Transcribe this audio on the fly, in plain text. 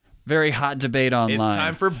very hot debate online. It's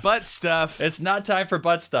time for butt stuff. It's not time for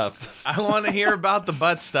butt stuff. I want to hear about the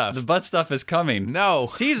butt stuff. The butt stuff is coming. No.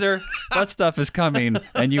 Teaser, butt stuff is coming,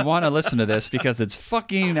 and you want to listen to this because it's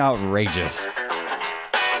fucking outrageous.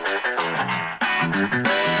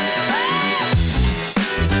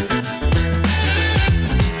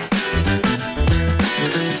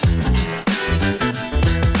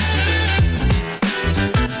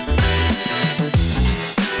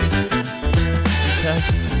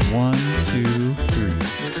 Test 1, 2,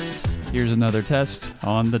 3. Here's another test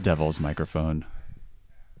on the devil's microphone.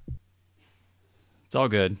 It's all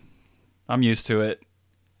good. I'm used to it.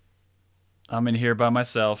 I'm in here by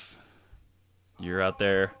myself. You're out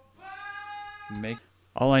there.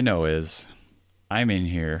 All I know is I'm in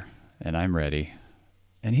here and I'm ready.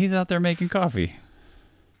 And he's out there making coffee.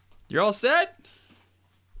 You're all set?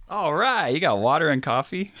 All right. You got water and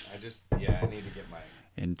coffee? I need to get my...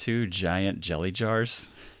 In 2 giant jelly jars.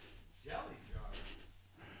 Jelly jar?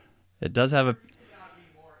 It does have a...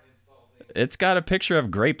 It's got a picture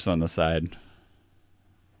of grapes on the side.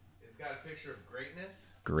 It's got a picture of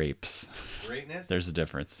greatness? Grapes. Greatness? There's a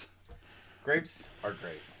difference. Grapes are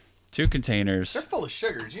great. 2 containers. They're full of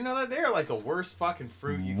sugar. Did you know that? They are like the worst fucking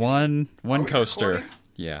fruit you One we coaster. recording?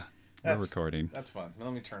 Yeah. That's- We're recording. That's fun.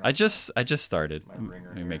 Let me turn I just started. My ringer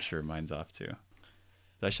Let me here. make sure mine's off too.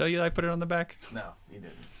 Did I show you that I put it on the back? No, you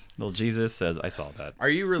didn't. Little Jesus says, I saw that. Are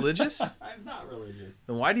you religious? I'm not religious.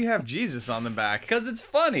 Then why do you have Jesus on the back? Because it's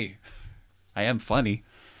funny. I am funny.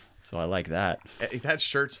 So I like that. That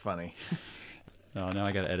shirt's funny. Oh, now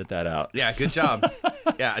I got to edit that out. Yeah, good job.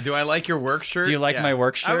 Yeah, do I like your work shirt? Do you like my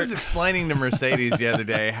work shirt? I was explaining to Mercedes the other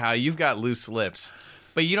day how you've got loose lips.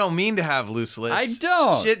 But you don't mean to have loose lips. I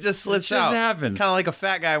don't. Shit just slips It just out. happens. Kind of like a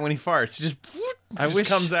fat guy when he farts. It just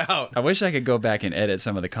comes out. I wish I could go back and edit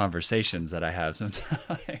some of the conversations that I have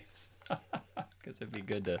sometimes. Because it'd be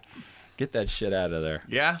good to get that shit out of there.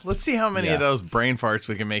 Yeah, let's see how many Yeah. of those brain farts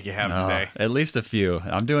we can make you have today. At least a few.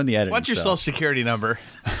 I'm doing the editing. What's your so social security number?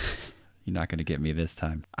 You're not going to get me this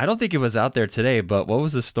time. I don't think it was out there today, but what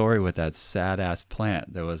was the story with that sad-ass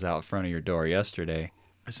plant that was out front of your door yesterday?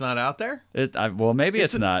 It's not out there? Well, maybe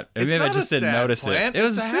it's not. Maybe I just didn't notice plant. it. It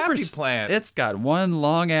was It's a super happy plant. It's got one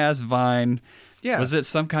long-ass vine. Yeah. Was it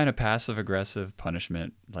some kind of passive-aggressive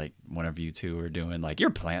punishment, like one of you two were doing? Like, your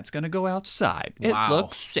plant's going to go outside. It Wow.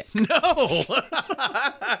 looks sick. No.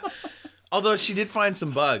 Although she did find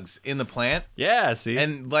some bugs in the plant. Yeah, see?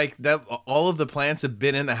 And like that, all of the plants have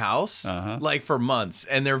been in the house like for months,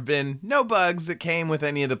 and there have been no bugs that came with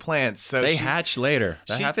any of the plants. So they hatch later.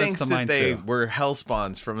 That she happens thinks to that mine they too. were hell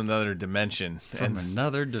spawns from another dimension. From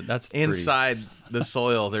another, that's pretty, inside the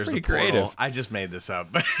soil. There's a pretty portal. creative. I just made this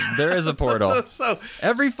up. There is a portal. So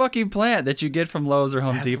every fucking plant that you get from Lowe's or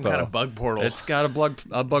Home has Depot, some kind of bug portal. it's got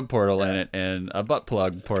a bug portal in it and a butt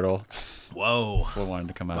plug portal. Whoa. That's what wanted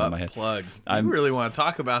to come out of my Butt head. plug. I'm- You really want to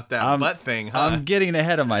talk about that butt thing, huh? I'm getting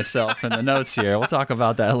ahead of myself in the notes here. We'll talk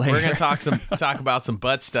about that later. We're gonna talk about some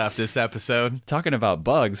butt stuff this episode. Talking about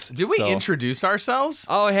bugs. Did we so- introduce ourselves?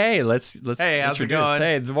 Oh, hey, let's Hey, how's it introduce. going?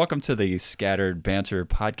 Hey, welcome to the Scattered Banter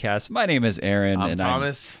podcast. My name is Aaron, I'm and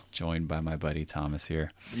Thomas. I'm joined by my buddy Thomas here.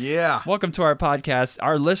 Yeah. Welcome to our podcast.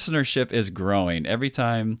 Our listenership is growing every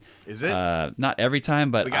time. Is it? Not every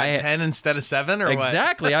time, but We got 10 instead of 7 or what?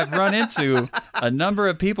 exactly. I've run into a number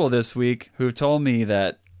of people this week who told me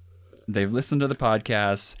that they've listened to the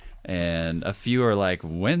podcast, and a few are like,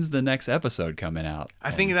 "When's the next episode coming out?"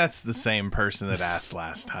 I think that's the same person that asked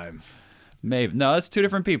last time. Maybe no, it's 2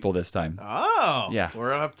 different people this time. Oh. Yeah.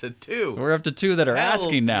 We're up to 2. We're up to 2 that are Hells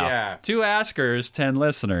asking now. yeah. 2 askers, 10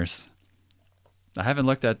 listeners. I haven't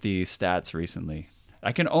looked at the stats recently.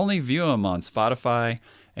 I can only view them on Spotify,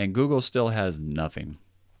 and Google still has nothing.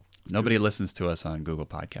 Nobody listens to us on Google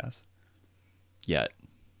Podcasts yet.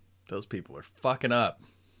 Those people are fucking up.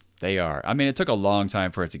 They are. I mean, it took a long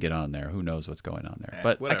time for it to get on there. Who knows what's going on there?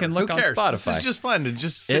 But Whatever. I can look Who on cares? Spotify. This is just fun to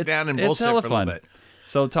just sit down and It's bullshit hella for a little fun. bit.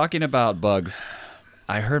 So talking about bugs,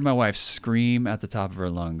 I heard my wife scream at the top of her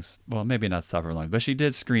lungs. Well, maybe not the top of her lungs, but she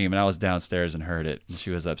did scream, and I was downstairs and heard it. And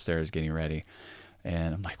she was upstairs getting ready.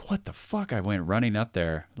 And I'm like, what the fuck? I went running up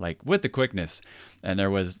there, like, with the quickness. And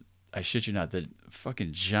there was, I shit you not, the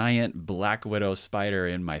fucking giant black widow spider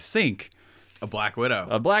in my sink. A black widow.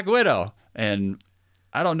 A black widow. And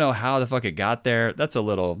I don't know how the fuck it got there. That's a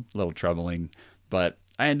little troubling. But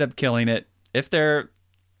I end up killing it. If they're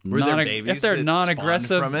Were there babies if they're that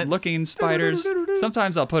non-aggressive spawned from it? looking spiders,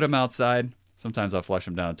 sometimes I'll put them outside. Sometimes I'll flush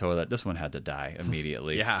them down the toilet. This one had to die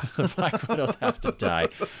immediately. Yeah. The black widows have to die.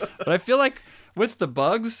 But I feel like with the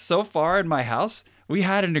bugs so far in my house, we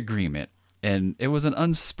had an agreement. And it was an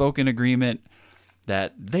unspoken agreement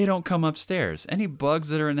that they don't come upstairs. Any bugs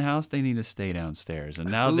that are in the house, they need to stay downstairs.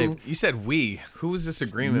 And now You said we. Who is this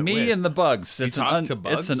agreement with? Me and the bugs. You talk to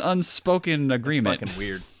bugs? It's an unspoken agreement. That's fucking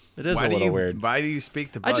weird. It is a little weird. Why do you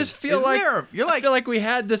speak to bugs? I just feel I feel like we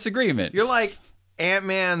had this agreement. You're like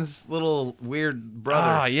Ant-Man's little weird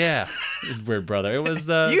brother. Oh, yeah. His weird brother. It was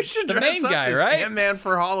you should the dress main up guy, as right? Ant-Man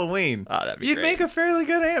for Halloween. Oh, that'd be You'd great. make a fairly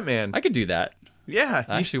good Ant-Man. I could do that. Yeah.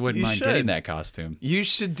 I actually wouldn't mind getting that costume. You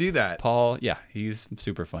should do that. Paul, yeah, he's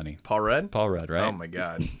super funny. Paul Rudd? Paul Rudd, right? Oh, my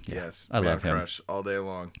God. Yes. I love him. Crush all day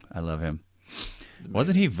long. I love him.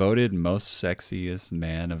 Wasn't he voted most sexiest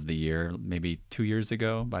man of the year maybe 2 years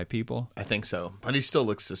ago by people? I think so. But he still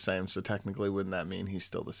looks the same, so technically wouldn't that mean he's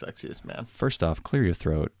still the sexiest man? First off, clear your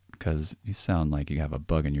throat because you sound like you have a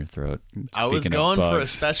bug in your throat. I was going for a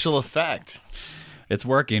special effect. It's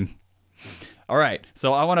working. All right,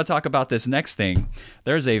 so I want to talk about this next thing.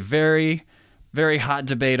 There's a very, very hot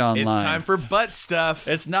debate online. It's time for butt stuff.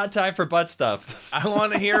 It's not time for butt stuff. I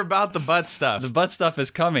want to hear about the butt stuff. The butt stuff is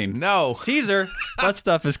coming. No. Teaser, butt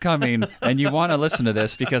stuff is coming, and you want to listen to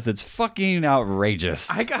this because it's fucking outrageous.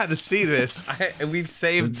 I got to see this. We've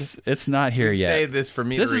saved... It's not here yet. Saved this for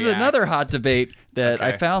me to This is react. another hot debate that I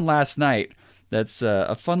Okay. found last night that's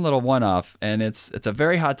a fun little one-off, and it's a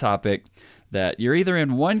very hot topic that you're either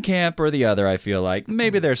in one camp or the other, I feel like.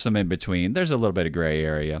 Maybe there's some in between. There's a little bit of gray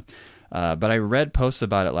area. But I read posts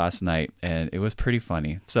about it last night, and it was pretty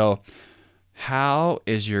funny. So how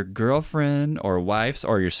is your girlfriend or wife's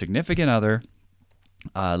or your significant other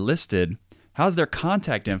listed? How's their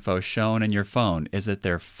contact info shown in your phone? Is it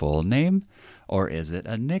their full name or is it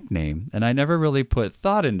a nickname? And I never really put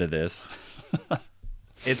thought into this.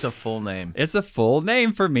 It's a full name. It's a full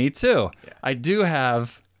name for me, too. Yeah. I do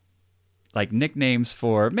have like nicknames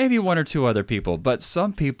for maybe one or two other people, but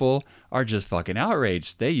some people are just fucking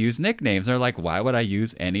outraged. They use nicknames. They're like, why would I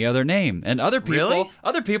use any other name? And other people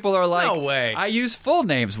are like, No way. I use full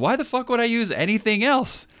names. Why the fuck would I use anything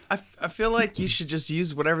else? I feel like you should just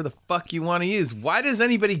use whatever the fuck you want to use. Why does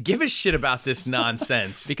anybody give a shit about this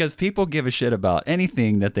nonsense? Because people give a shit about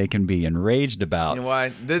anything that they can be enraged about. You know why?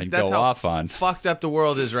 and That's go how off on. fucked up the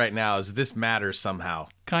world is right now. Is this matters somehow?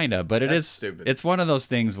 Kinda, but That's it is stupid. It's one of those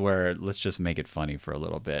things where let's just make it funny for a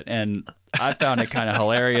little bit. And I found it kind of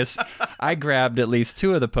hilarious. I grabbed at least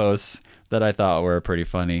two of the posts that I thought were pretty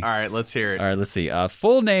funny. All right, let's hear it. All right, let's see.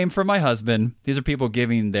 Full name for my husband. These are people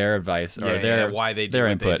giving their advice or why they do their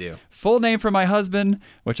what input. they do. Full name for my husband,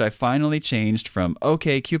 which I finally changed from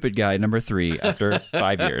OK Cupid Guy number 3 after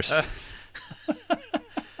 5 years.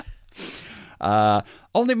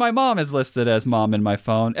 Only my mom is listed as mom in my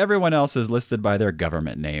phone. Everyone else is listed by their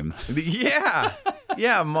government name. Yeah.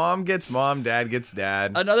 Yeah, mom gets mom, dad gets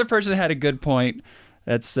dad. Another person had a good point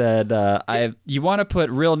that said, you want to put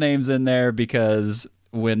real names in there because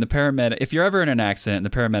when the paramedic, if you're ever in an accident and the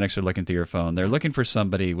paramedics are looking through your phone, they're looking for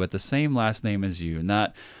somebody with the same last name as you,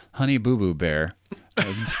 not Honey Boo Boo Bear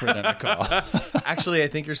for them to call. Actually, I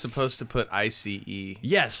think you're supposed to put ICE.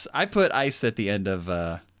 Yes, I put ICE at the end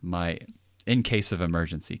of my in case of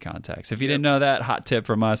emergency contacts. If you didn't know that, hot tip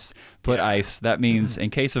from us, put ICE. That means in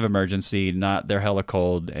case of emergency, not they're hella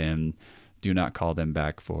cold and do not call them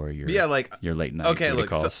back for your your late night duty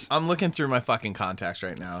calls. So I'm looking through my fucking contacts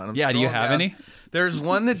right now. And I'm do you scrolling have down. any? There's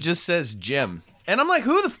one that just says Jim. And I'm like,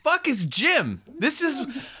 who the fuck is Jim?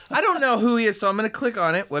 I don't know who he is, so I'm going to click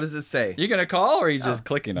on it. What does it say? You gonna call or are you just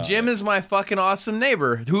clicking on Jim it? is my fucking awesome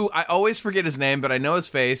neighbor who I always forget his name, but I know his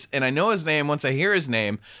face, and I know his name once I hear his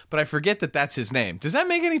name, but I forget that that's his name. Does that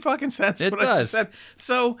make any fucking sense? It what I just does. said?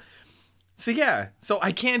 So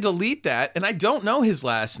I can't delete that, and I don't know his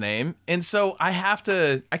last name, and so I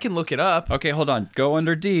can look it up. Okay, hold on. Go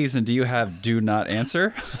under D's, and do you have do not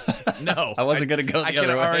answer? No. I wasn't going to go the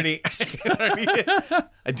other way.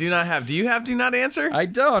 I do not have. Do you have do not answer? I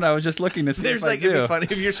don't. I was just looking to see There's if I like, it'd do. be funny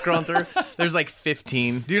if you're scrolling through, there's like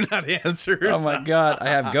 15 do not answers. Oh my God. I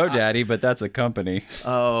have GoDaddy, but that's a company.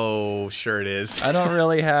 Oh, sure it is. I don't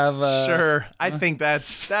really have... Sure. I think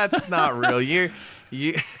that's not real.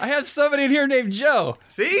 I have somebody in here named Joe.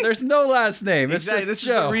 See? There's no last name. It's Exactly. just This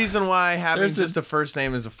Joe. is the reason why having There's just a first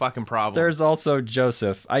name is a fucking problem. There's also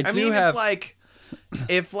Joseph. I do have...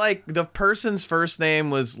 if the person's first name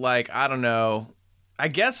was like, I don't know, I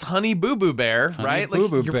guess Honey Boo Boo Bear, right? Boo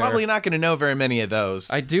Boo you're Bear. probably not going to know very many of those.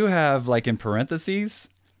 I do have, like, in parentheses,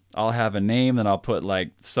 I'll have a name and I'll put,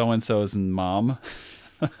 like, so-and-so's mom.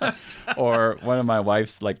 Or one of my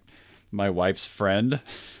wife's friend.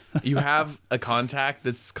 You have a contact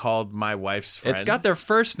that's called my wife's friend. It's got their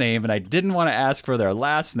first name, and I didn't want to ask for their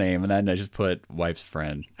last name, and then I just put wife's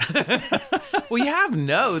friend. Well, you have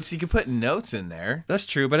notes. You can put notes in there. That's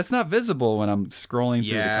true, but it's not visible when I'm scrolling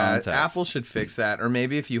through the contacts. Apple should fix that. Or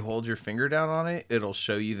maybe if you hold your finger down on it, it'll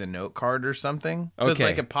show you the note card or something. Because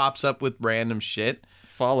like it pops up with random shit.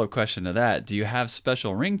 Follow-up question to that. Do you have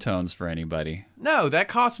special ringtones for anybody? No, that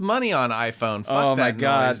costs money on iPhone. Fuck oh that my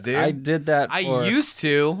God. noise, dude. I did that I used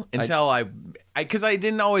to until because I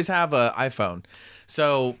didn't always have an iPhone.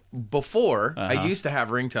 So before, I used to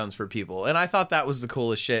have ringtones for people, and I thought that was the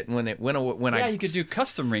coolest shit. And you could do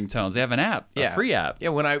custom ringtones. They have an app, a free app. Yeah,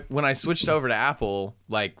 when I switched over to Apple,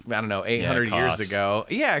 like I don't know, 800 years ago,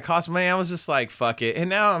 it cost money. I was just like, fuck it, and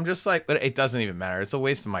now I'm just like, but it doesn't even matter. It's a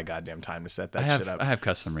waste of my goddamn time to set that shit up. I have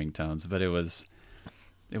custom ringtones, but it was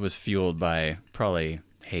fueled by probably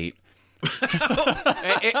hate.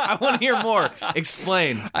 I want to hear more.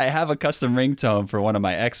 Explain. I have a custom ringtone for one of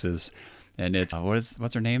my exes. And it's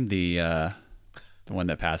what's her name? The one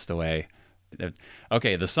that passed away.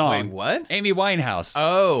 Okay, the song. Wait, what? Amy Winehouse.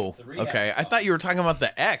 Oh, okay. I thought you were talking about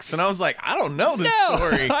the ex, and I was like, I don't know this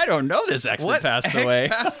story. I don't know this ex that passed away.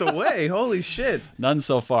 Ex passed away? Holy shit! None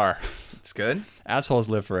so far. It's good. Assholes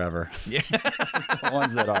live forever. Yeah, the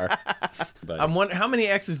ones that are. But, I'm wondering, how many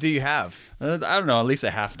exes do you have? I don't know. At least a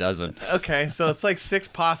half dozen. Okay, so it's like 6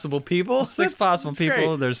 possible people. Six possible people.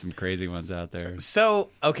 Great. There's some crazy ones out there. So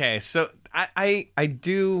I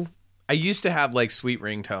used to have like sweet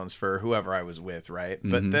ringtones for whoever I was with, right?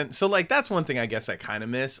 But then, so like that's one thing I guess I kind of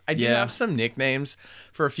miss. I do have some nicknames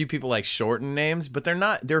for a few people, like shortened names, but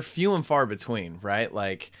they're few and far between, right?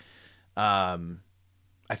 Like, I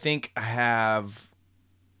think I have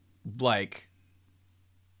like,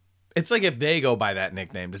 it's like if they go by that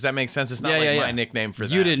nickname. Does that make sense? It's not my nickname for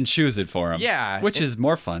that. You didn't choose it for them. Yeah. Which is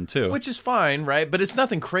more fun too. Which is fine, right? But it's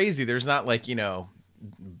nothing crazy. There's not like,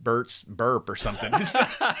 Bert's burp or something.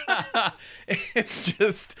 It's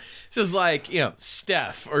just like,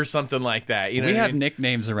 Steph or something like that. We have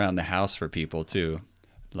nicknames around the house for people too.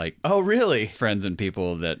 Like, oh really? Friends and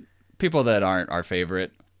people that aren't our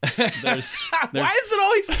favorite. There's Why is it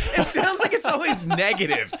always, it sounds like it's always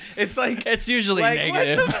negative. It's like, it's usually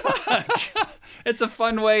negative. What the fuck? It's a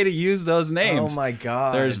fun way to use those names. Oh my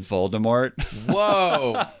God. There's Voldemort.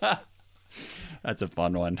 Whoa. That's a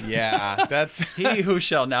fun one. Yeah, that's he who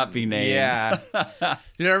shall not be named. Yeah. I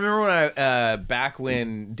remember when I back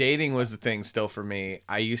when dating was the thing still for me,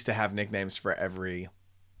 I used to have nicknames for every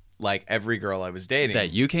girl I was dating.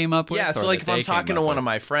 That you came up with? Yeah, so like if I'm talking to one of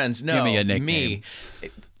my friends, give me a nickname.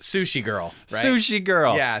 Sushi Girl, right? Sushi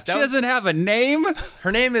Girl. Yeah. She doesn't have a name?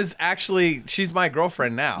 Her name is actually, she's my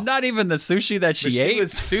girlfriend now. Not even the sushi that she ate? She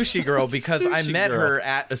was Sushi Girl because I met Girl. her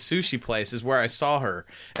at a sushi place is where I saw her.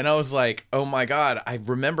 And I was like, oh my God, I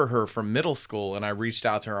remember her from middle school, and I reached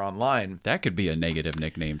out to her online. That could be a negative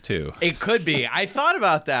nickname too. It could be. I thought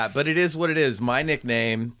about that, but it is what it is. My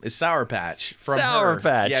nickname is Sour Patch from Sour her.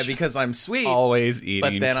 Patch. Yeah, because I'm sweet. Always eating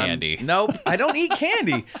but then candy. Nope, I don't eat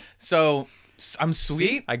candy. So I'm sweet.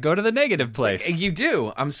 See? I go to the negative place. You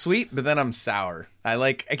do. I'm sweet, but then I'm sour. I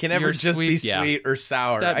can never You're just sweet, be yeah. sweet or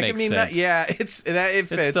sour. That makes sense. It fits.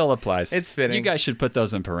 It still applies. It's fitting. You guys should put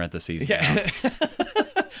those in parentheses. Yeah.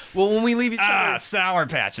 Well, when we leave each other, Sour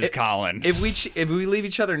Patch is calling. If we leave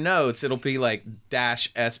each other notes, it'll be like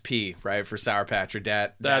 -SP, right, for Sour Patch or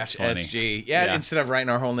That's dash funny. SG. Yeah, instead of writing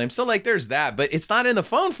our whole name. So like, there's that, but it's not in the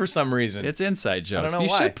phone for some reason. It's inside jokes. I don't know you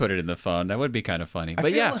why. should put it in the phone. That would be kind of funny. But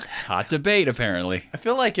feel yeah, like- hot debate apparently. I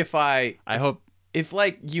feel like if hope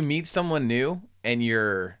you meet someone new and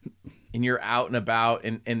you're out and about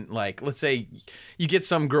and like, let's say you get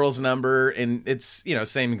some girl's number and it's,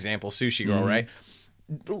 same example, Sushi Girl, right?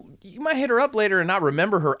 You might hit her up later and not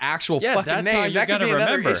remember her actual fucking that's name. how you're That could gonna be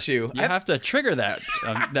another remember. issue. You have to trigger that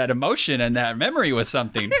that emotion and that memory with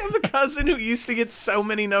something. I have a cousin who used to get so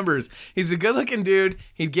many numbers. He's a good-looking dude.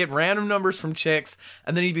 He'd get random numbers from chicks,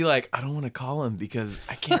 and then he'd be like, I don't want to call him because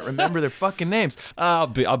I can't remember their fucking names. I'll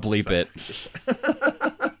bleep it.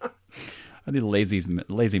 I need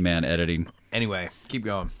lazy man editing. Anyway, keep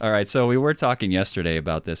going. All right, so we were talking yesterday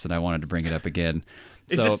about this, and I wanted to bring it up again.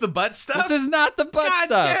 Is this the butt stuff? This is not the butt God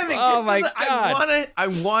stuff. damn it. Oh my God. I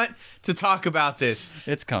want to talk about this.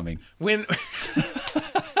 It's coming. When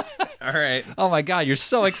All right. Oh my God, you're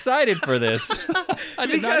so excited for this. I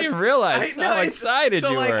did not even realize how excited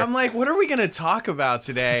you were. I'm like, what are we going to talk about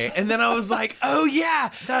today? And then I was like, oh yeah,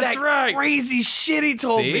 That's that right. crazy shit he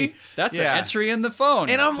told me. That's an entry in the phone.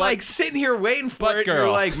 And I'm like sitting here waiting for it. And you're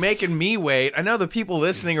like making me wait. I know the people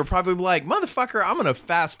listening are probably like, motherfucker, I'm going to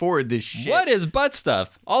fast forward this shit. What is butt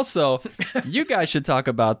stuff? Also, you guys should talk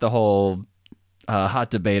about the whole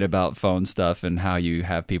hot debate about phone stuff and how you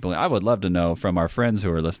have people. I would love to know from our friends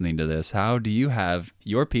who are listening to this, how do you have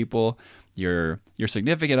your people, your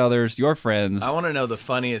significant others, your friends? I want to know the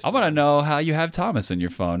funniest. I want to know how you have Thomas in your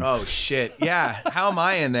phone. Oh, shit. Yeah. How am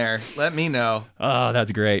I in there? Let me know. Oh,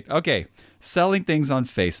 that's great. Okay. Selling things on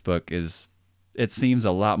Facebook it seems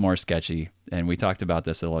a lot more sketchy. And we talked about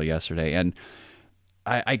this a little yesterday. And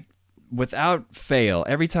I without fail,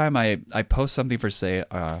 every time I post something for sale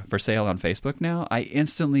on Facebook now, I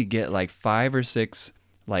instantly get like 5 or 6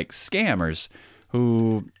 like scammers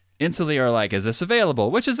who instantly are like, is this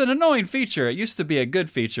available? Which is an annoying feature. It used to be a good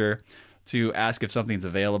feature to ask if something's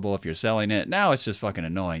available if you're selling it. Now it's just fucking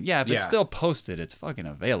annoying. Yeah, if it's still posted, it's fucking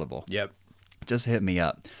available. Yep. Just hit me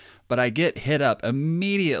up. But I get hit up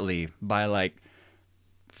immediately by like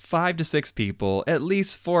 5 to 6 people, at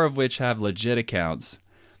least 4 of which have legit accounts,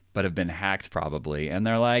 but have been hacked probably. And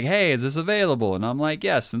they're like, hey, is this available? And I'm like,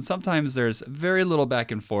 yes. And sometimes there's very little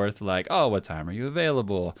back and forth, like, oh, what time are you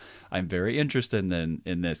available? I'm very interested in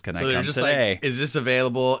this. Can I come just today? Like, is this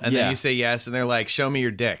available? And then you say yes, and they're like, show me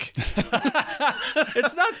your dick.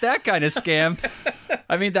 It's not that kind of scam.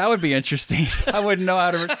 I mean, that would be interesting. I wouldn't know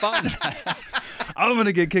how to respond to that. I'm going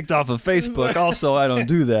to get kicked off of Facebook. Also, I don't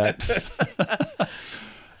do that.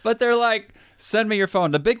 But they're like, send me your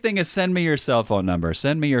phone. The big thing is send me your cell phone number.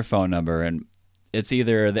 Send me your phone number. And it's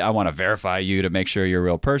either I want to verify you to make sure you're a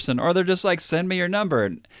real person, or they're just like, send me your number.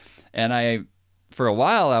 And I, for a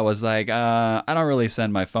while, I was like, I don't really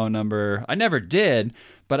send my phone number. I never did,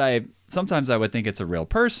 but sometimes I would think it's a real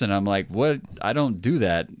person. I'm like, what? I don't do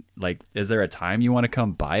that. Like, is there a time you want to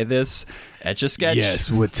come by this Etch-a-Sketch? Yes,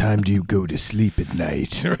 what time do you go to sleep at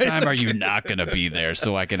night? What time are you not going to be there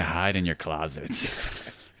so I can hide in your closet?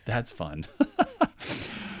 That's fun.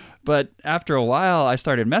 But after a while, I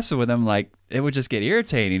started messing with him. Like, it would just get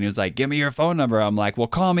irritating. He was like, give me your phone number. I'm like, well,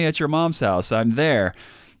 call me at your mom's house. I'm there.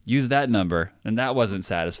 Use that number. And that wasn't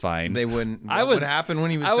satisfying. They wouldn't. What would happen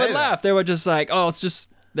when he would say I would that? laugh. They would just like, oh, it's just,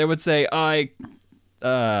 they would say, I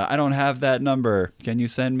don't have that number. Can you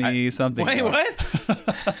send me something? Wait, what?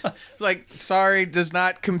 It's like, sorry, does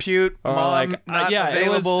not compute. Or Mom, like, not yeah,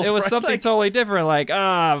 available. It was something totally different. Like,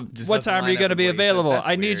 what time are you going to be available?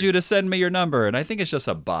 I need you to send me your number. And I think it's just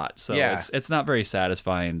a bot. So it's not very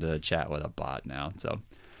satisfying to chat with a bot now. So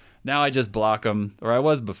now I just block them, or I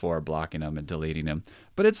was before blocking them and deleting them.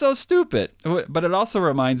 But it's so stupid. But it also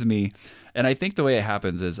reminds me, and I think the way it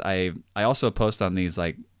happens is I also post on these,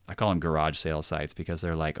 like, I call them garage sale sites because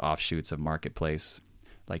they're like offshoots of Marketplace.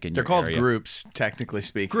 Like in They're your called area. groups, technically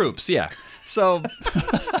speaking. Groups, yeah. So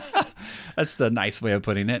that's the nice way of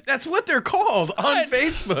putting it. That's what they're called on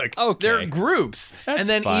Facebook. Okay. They're groups. That's and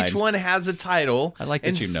then fine. each one has a title. I like that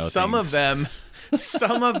and you know some things.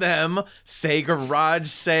 some of them say garage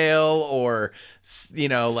sale or,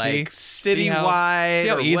 like citywide See how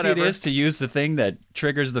or easy whatever. it is to use the thing that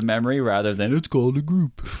triggers the memory rather than it's called a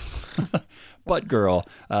group. Butt girl,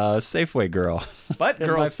 Safeway girl. Butt In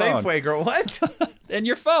girl, my phone. Safeway girl, what? In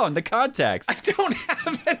your phone, the contacts. I don't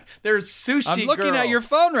have it. There's sushi I'm looking girl. at your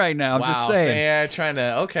phone right now. I'm just saying. Yeah, trying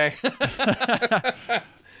to, okay.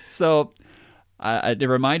 So it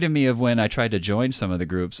reminded me of when I tried to join some of the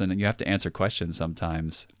groups, and you have to answer questions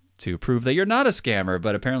sometimes to prove that you're not a scammer,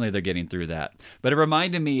 but apparently they're getting through that. But it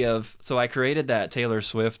reminded me of, so I created that Taylor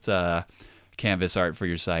Swift canvas art for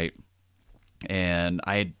your site, and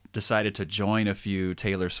I decided to join a few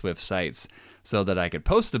Taylor Swift sites so that I could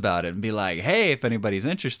post about it and be like, hey, if anybody's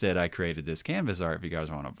interested, I created this canvas art. If you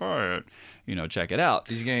guys want to buy it, check it out.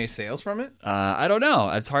 Did you get any sales from it? I don't know.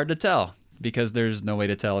 It's hard to tell because there's no way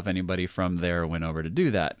to tell if anybody from there went over to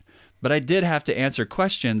do that. But I did have to answer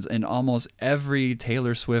questions in almost every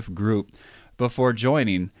Taylor Swift group before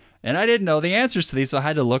joining. And I didn't know the answers to these, so I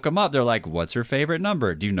had to look them up. They're like, what's her favorite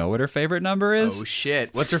number? Do you know what her favorite number is? Oh,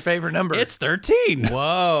 shit. What's her favorite number? It's 13.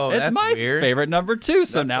 Whoa, It's that's my weird. favorite number, too.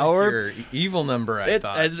 So That's now like we're... your evil number, I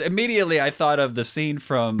thought. Immediately, I thought of the scene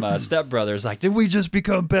from Step Brothers. Like, did we just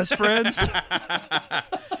become best friends?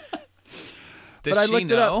 Does I she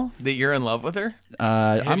looked it up. know that you're in love with her?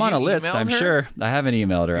 I'm on you a list, emailed I'm her? sure. I haven't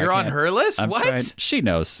emailed her. You're I on can't- her list? I'm What? trying- She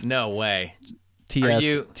knows. No way.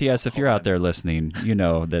 TS, if you're out there listening, you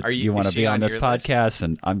know that you want is to be she on on this your list? podcast,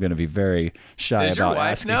 and I'm going to be very shy Does your about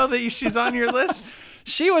wife asking. know that she's on your list?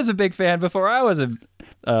 She was a big fan before I was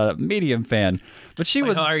a medium fan, but she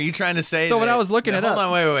was. Are you trying to say So when that- I was looking it hold up-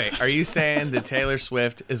 on, wait. Are you saying that Taylor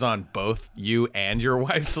Swift is on both you and your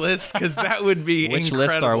wife's list? Because that would be Which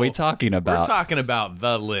incredible. list are we talking about? We're talking about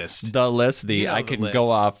the list. The list. You know I the can list. go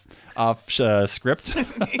off script.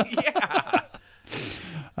 Yeah.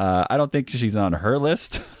 I don't think she's on her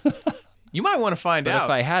list. You might want to find But out. if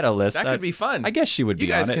I had a list, that could be fun. I guess she would be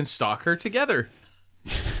You guys on it. can stalk her together.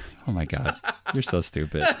 Oh my God. You're so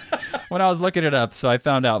stupid. When I was looking it up, so I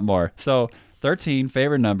found out more. So 13,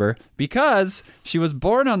 favorite number, because she was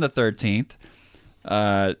born on the 13th.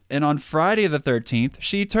 And on Friday the 13th,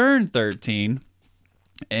 she turned 13.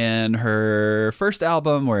 And her first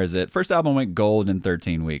album, where is it? First album went gold in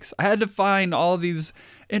 13 weeks. I had to find all these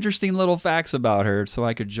interesting little facts about her so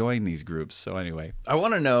I could join these groups. So anyway. I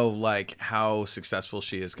want to know, like, how successful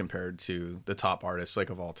she is compared to the top artists,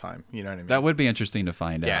 like, of all time. You know what I mean? That would be interesting to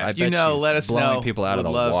find yeah, out. if you know, let us blowing know. people out of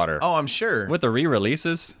the Would love- water. Oh, I'm sure. With the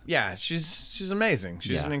re-releases? Yeah, she's amazing.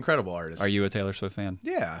 She's Yeah. an incredible artist. Are you a Taylor Swift fan?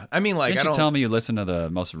 Yeah. I mean, like, Didn't I you don't... tell me you listened to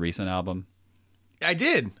the most recent album? I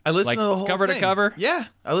did. I listened Like, to the whole cover to thing. cover? Yeah,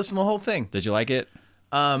 I listened to the whole thing. Did you like it?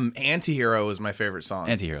 Antihero was my favorite song.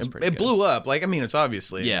 Antihero's pretty It good. blew up. Like, I mean, it's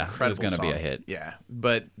obviously Yeah, an it was incredible gonna be song. a hit. Yeah,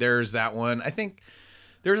 but there's that one. I think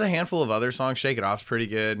there's a handful of other songs. Shake It Off's pretty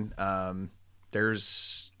good.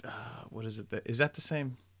 There's what is it? Is that the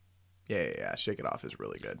same? Yeah. Shake It Off is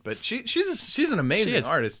really good. But she's an amazing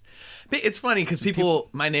artist. But it's funny because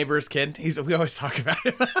my neighbor's kid, we always talk about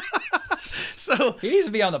him. So He needs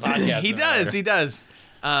to be on the podcast. he does.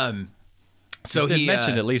 So He's he been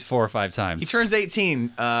mentioned at least 4 or 5 times. He turns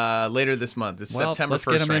 18 later this month. It's Well, September let's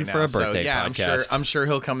 1st get him right in now. for a So birthday yeah, podcast. I'm sure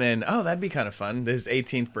he'll come in. Oh, that'd be kind of fun. His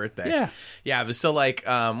 18th birthday. Yeah. But so like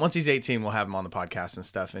once he's 18, we'll have him on the podcast and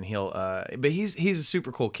stuff. And he'll. But he's a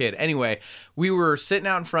super cool kid. Anyway, we were sitting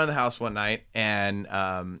out in front of the house one night, and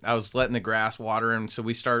I was letting the grass water him. So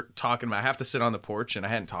we start talking about. I have to sit on the porch, and I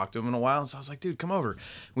hadn't talked to him in a while. So I was like, dude, come over.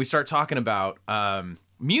 We start talking about.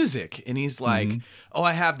 Music, and he's like, oh,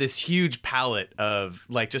 I have this huge palette of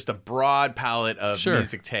like just a broad palette of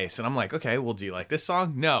music tastes, and I'm like, okay, well, do you like this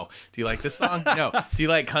song? No. Do you like this song? No. Do you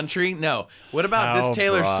like country? No. What about this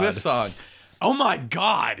Taylor Swift song? Oh my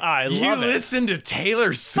God! I love it. You listen to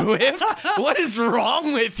Taylor Swift? What is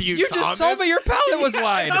wrong with you? You just told me your palette was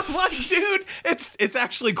wide. And I'm like, dude, it's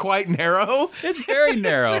actually quite narrow. It's very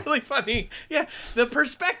narrow. It's really funny. Yeah, the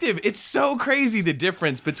perspective. It's so crazy the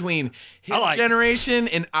difference between his generation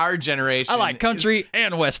and our generation. I like country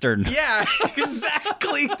and Western. Yeah,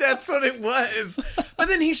 exactly. That's what it was. But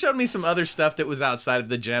then he showed me some other stuff that was outside of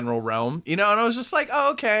the general realm, and I was just like,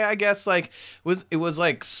 oh, okay, I guess like it was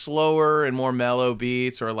like slower and more mellow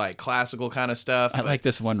beats or like classical kind of stuff. I like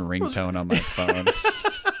this one ringtone on my phone.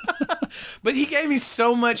 But he gave me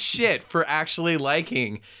so much shit for actually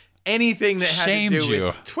liking anything that had Shamed to do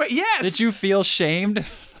you. with yes. Did you feel shamed?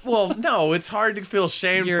 Well, no, it's hard to feel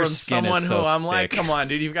shamed Your from skin is someone so who I'm like, thick. come on,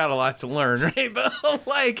 dude, you've got a lot to learn, right? But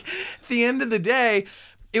like, at the end of the day,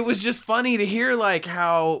 it was just funny to hear like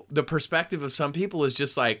how the perspective of some people is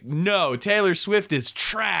just like, no, Taylor Swift is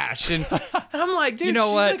trash, and I'm like, dude, You know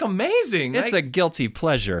she's what? like amazing. It's like, a guilty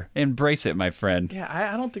pleasure. Embrace it, my friend.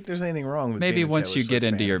 yeah, I don't think there's anything wrong with Maybe being a once Taylor you Swift get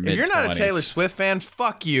into fan. your If you're not a mid-20s. Taylor Swift fan,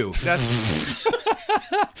 fuck you. That's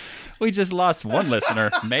We just lost one listener,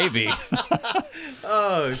 maybe.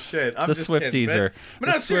 oh shit. I'm The just Swifties kidding, are. But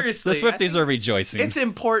no, seriously, The Swifties are rejoicing. it's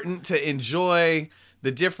important to enjoy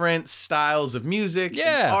the different styles of music,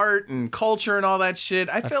 Yeah. and art, and culture, and all that shit.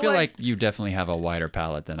 I I feel feel like you definitely have a wider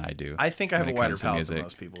palette than I do. I think I have a when it wider comes to palette than music.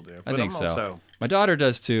 most people do. I But think I'm so. Also, My daughter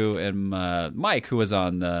does too, and Mike, who was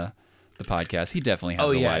on the podcast, he definitely has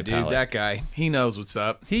oh a yeah, wide dude, palette. that guy, he knows what's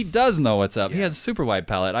up. He does know what's up. He has a super wide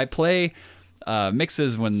palette. I play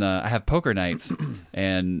mixes when I have poker nights,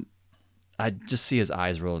 and I just see his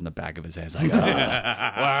eyes roll in the back of his head. He's like,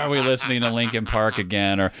 why are we listening to Linkin Park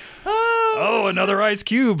again? Or, oh, another Ice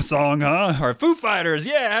Cube song, huh? Or Foo Fighters.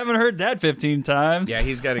 Yeah, I haven't heard that 15 times. Yeah,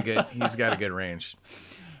 he's got a good range.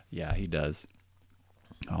 Yeah, he does.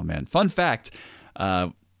 Oh, man. Fun fact,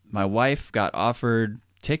 my wife got offered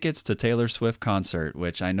tickets to Taylor Swift concert,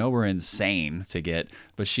 which I know were insane to get,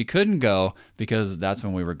 but she couldn't go because that's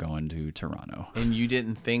when we were going to Toronto. And you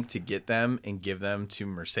didn't think to get them and give them to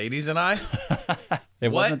Mercedes and I?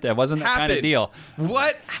 It wasn't that kind of happened? deal.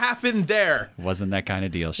 What happened there? It wasn't that kind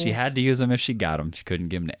of deal. She had to use them if she got them. She couldn't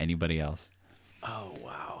give them to anybody else. Oh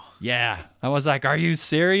wow. Yeah. I was like, are you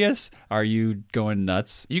serious? Are you going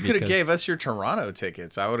nuts? You could have Because- gave us your Toronto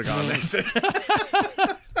tickets. I would have gone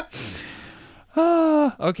there.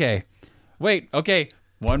 Okay. Wait. Okay.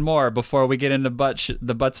 One more before we get into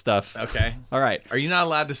the butt stuff. Okay. All right. Are you not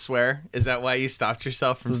allowed to swear? Is that why you stopped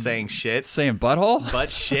yourself from saying shit? Saying butthole?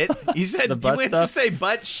 Butt shit? You said The you butt went stuff? to say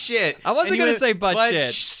butt shit. I wasn't and you gonna went, say butt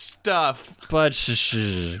shit. Stuff.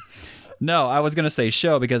 No, I was going to say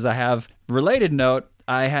show because I have related note.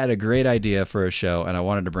 I had a great idea for a show and I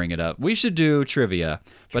wanted to bring it up. We should do trivia,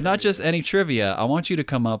 but not just any trivia. I want you to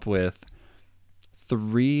come up with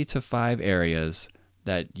 3 to 5 areas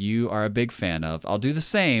that you are a big fan of. I'll do the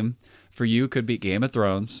same for you. Could be Game of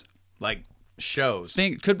Thrones. Like shows.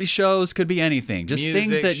 Could be shows, could be anything. Just Music,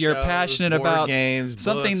 things that you're shows, passionate board about. games,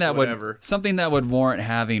 something books, that whatever. would warrant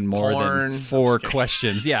having more Porn. than 4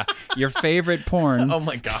 questions. Yeah, your favorite porn. Oh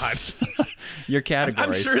my God. Your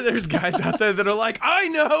categories. I'm sure there's guys out there that are like, I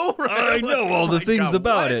know. Right? I I'm know like, all oh the my things God,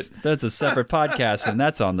 about what? it. That's a separate podcast, and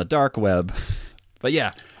that's on the dark web. But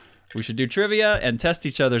yeah, we should do trivia and test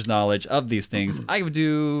each other's knowledge of these things. I would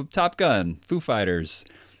do Top Gun, Foo Fighters.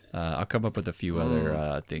 I'll come up with a few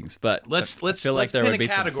other things, but Let's feel like there pin would be a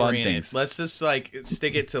some fun category in things. it. Let's just like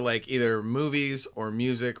stick it to like either movies or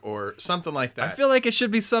music or something like that. I feel like it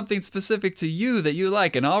should be something specific to you that you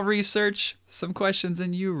like, and I'll research some questions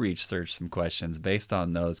and you research some questions based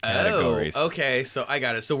on those categories. Oh, okay, so I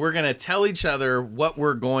got it. So we're gonna tell each other what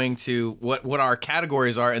we're going to what our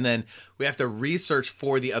categories are, and then we have to research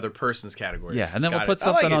for the other person's categories. Yeah, and then Got we'll put it.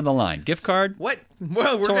 I like something it. on the line. Gift card. What?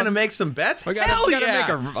 Well, we're gonna make some bets. We Hell gotta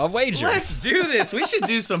yeah! make a wager. Let's do this. We should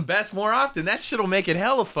do some bets more often. That shit'll make it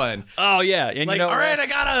hella fun. Oh yeah, and Like, you know, all right, I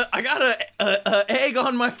got a egg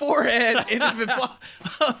on my forehead. And if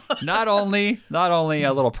it not only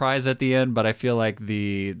a little prize at the end, but I feel like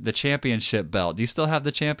the championship belt. Do you still have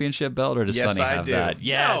the championship belt, or does Yes, Sonny I have do. that?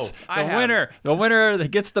 Yes, No, I the have winner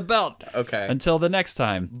that gets the belt. Okay. Until the next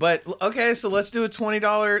time. But okay, so let's do a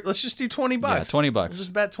 $20. Let's just do $20. Yeah, $20. Let's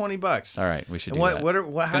just bet $20. All right, we should And do that. what?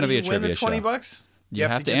 It's How gonna do be you a win the trivia $20? show. You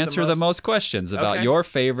have to get answer the most questions about Okay. your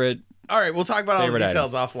favorite. All right, we'll talk about all the favorite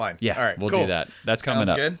details offline. Yeah, all right, we'll cool. do that. That's coming Sounds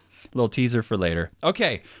up. good. Little teaser for later.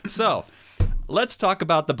 Okay, so let's talk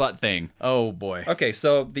about the butt thing. Oh boy. Okay,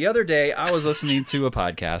 so the other day I was listening to a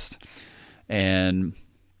podcast, and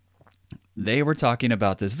they were talking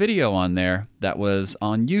about this video on there that was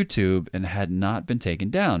on YouTube and had not been taken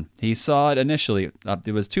down. He saw it initially.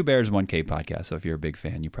 It was Two Bears, One Cave podcast, so if you're a big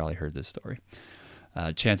fan, you probably heard this story.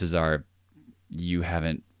 Chances are you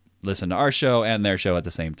haven't listened to our show and their show at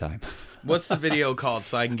the same time. What's the video called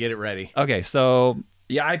so I can get it ready? Okay, so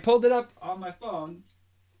yeah, I pulled it up on my phone.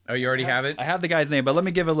 Oh, you already have it? I have the guy's name, but let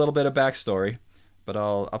me give a little bit of backstory. But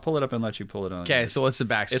I'll pull it up and let you pull it on. Okay, so what's the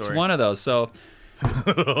backstory? It's one of those. So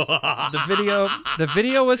the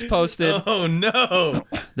video was posted. Oh no!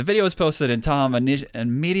 The video was posted, and Tom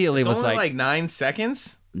immediately It's was only like, like 9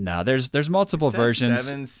 seconds. "No, there's multiple It says versions.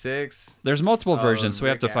 7, 6. There's multiple Oh, versions, so we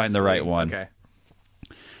have to Rick find the Astley. right one." Okay.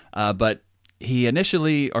 But he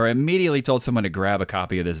immediately told someone to grab a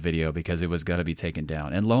copy of this video because it was going to be taken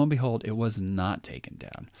down, and lo and behold, it was not taken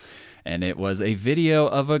down. And it was a video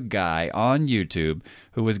of a guy on YouTube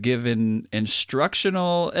who was given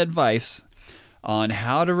instructional advice on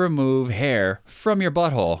how to remove hair from your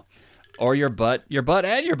butthole, or your butt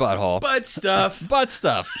and your butthole. Butt stuff. Butt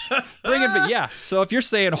stuff. Bring it. Yeah. So if you're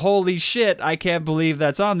saying, "Holy shit, I can't believe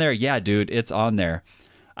that's on there," yeah, dude, it's on there.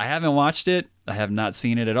 I haven't watched it. I have not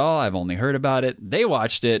seen it at all. I've only heard about it. They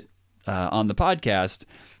watched it on the podcast.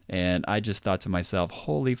 And I just thought to myself,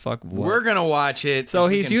 "Holy fuck!" What? We're gonna watch it. So if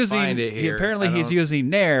we he's can using. find it here. He's using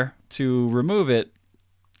Nair to remove it,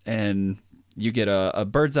 and you get a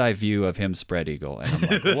bird's eye view of him spread eagle. And I'm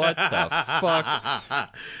like, "What the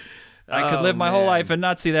fuck?" I could live my whole life and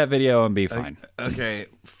not see that video and be fine. Okay,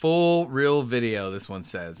 full real video. This one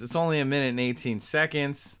says it's only 1 minute and 18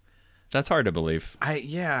 seconds. That's hard to believe.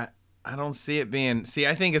 I don't see it being. See,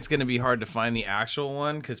 I think it's going to be hard to find the actual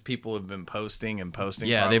one because people have been posting.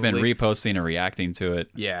 Yeah, they've been reposting and reacting to it.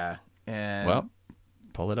 Yeah, and Well,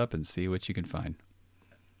 pull it up and see what you can find.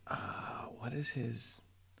 what is his?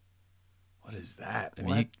 What is that? I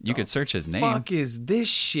mean, you could search his name. Fuck is this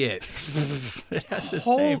shit? It has his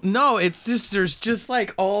name. No, it's just there's just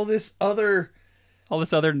like all this other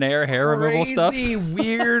Nair hair removal stuff. crazy,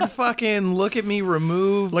 weird fucking look at me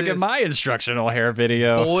remove. Look at this my instructional hair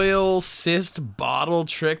video. oil cyst bottle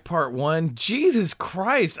trick part 1. Jesus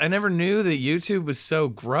Christ! I never knew that YouTube was so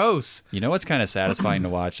gross. You know what's kind of satisfying to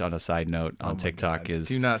watch on a side note on Oh my TikTok God. is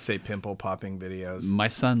Do not say pimple popping videos. my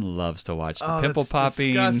son loves to watch the Oh, pimple that's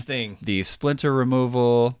popping, disgusting. the splinter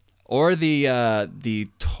removal, or the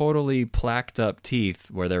totally plaqued up teeth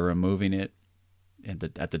where they're removing it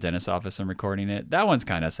at the dentist's office and recording it. That one's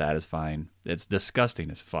kind of satisfying. It's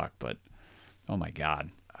disgusting as fuck, but oh my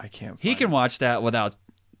God. I can't. He can watch that without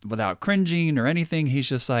cringing or anything. He's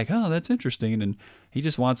just like, "Oh, that's interesting," and he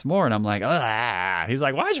just wants more. And I'm like, "Ah!" He's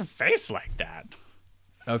like, "Why's your face like that?"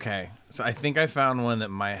 Okay, so I think I found one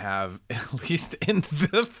that might have, at least in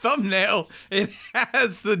the thumbnail, it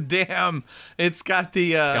has the damn. It's got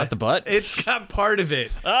the. It's got the butt. It's got part of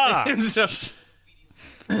it. Ah. And so-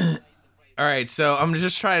 all right, so I'm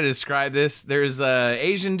just trying to describe this. There's a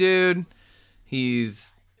Asian dude.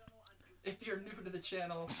 He's If you're new to the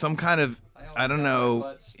channel, some kind of, I don't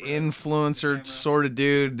know, influencer sort of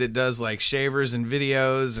dude that does like shavers and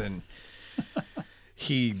videos, and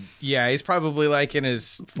he's probably like in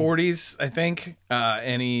his 40s, I think,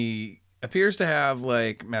 and he appears to have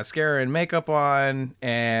like mascara and makeup on,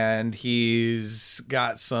 and he's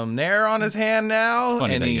got some nair on his hand now. It's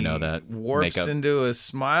funny and that he you know that warps makeup. into a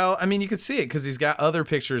smile. I mean, you can see it because he's got other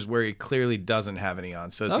pictures where he clearly doesn't have any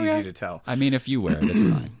on, so it's easy to tell. I mean, if you wear it, it's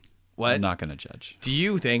fine. What? I'm not going to judge. Do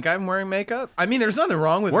you think I'm wearing makeup? I mean, there's nothing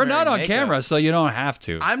wrong with We're not on makeup. camera, so you don't have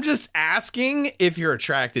to. I'm just asking if you're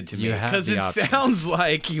attracted to me, You have because the it option. sounds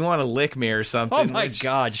like you want to lick me or something. Oh my which-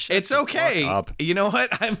 God! shut It's the okay. fuck up. You know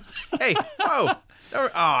what? Hey,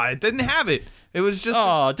 it didn't have it. It was just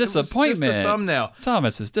Oh, disappointment. It was just a thumbnail.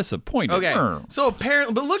 Thomas is disappointed. Okay, so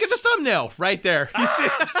apparently, but look at the thumbnail right there. You see?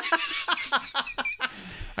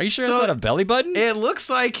 Are you sure So it's not a belly button? It looks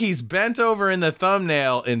like he's bent over in the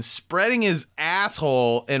thumbnail and spreading his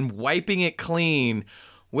asshole and wiping it clean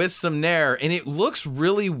with some nair, and it looks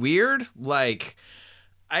really weird. Like,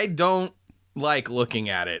 I don't like looking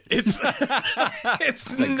at it. It's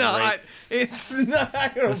it's not. It's not. I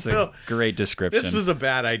don't That's feel. a great description. This is a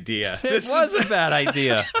bad idea. It was a bad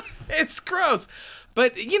idea. It's gross.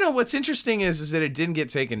 But you know what's interesting is that it didn't get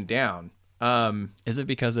taken down. Is it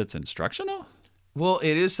because it's instructional? Well,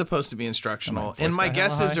 it is supposed to be instructional, and my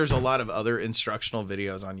guess is there's a lot of other instructional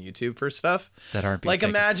videos on YouTube for stuff That aren't being like taken.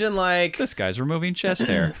 imagine like This guy's removing chest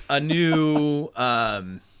hair. a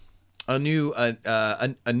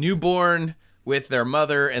newborn with their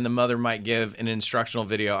mother, and the mother might give an instructional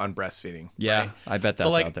video on breastfeeding. Yeah, right? I bet that's so.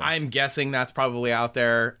 Like, out there. I'm guessing that's probably out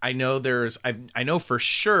there. I know I know for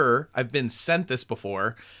sure. I've been sent this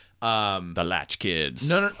before. The latch kids.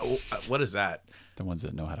 No. What is that? The ones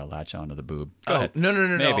that know how to latch onto the boob. Go ahead. No.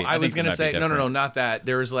 Maybe. I was think it gonna might be say no, different. not that.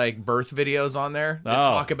 There's like birth videos on there that Oh.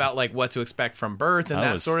 talk about like what to expect from birth and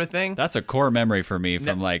that sort of thing. That's a core memory for me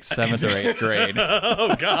from like 7th or 8th grade.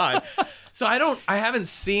 Oh God. So I haven't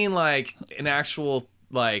seen like an actual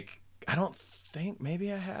like, I don't think,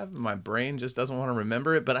 maybe I have. My brain just doesn't want to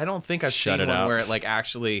remember it, but I don't think I've Shut seen it one out. where it like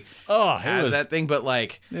actually It has was- that thing. But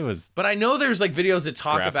like, It was but I know there's like videos that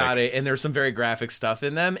talk Graphic. about it, and there's some very graphic stuff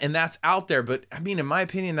in them, and that's out there. But I mean, in my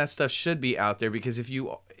opinion, that stuff should be out there, because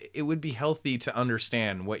it would be healthy to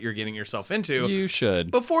understand what you're getting yourself into you should.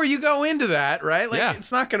 before you go into that, right? Like, Yeah.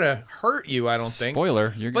 it's not gonna hurt you, I don't think.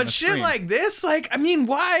 Spoiler, you're gonna But shit scream. like this, like, I mean,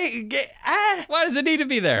 why? Why does it need to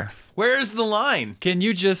be there? Where's the line? Can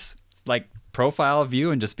you just like profile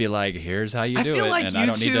view and just be like, here's how you I do feel it, like and I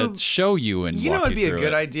don't need to YouTube- show you and You know walk what'd be a through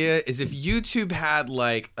good it. idea is if YouTube had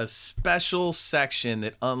like a special section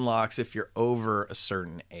that unlocks if you're over a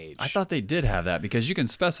certain age. I thought they did have that, because you can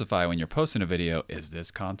specify when you're posting a video, is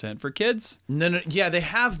this content for kids? No, yeah, they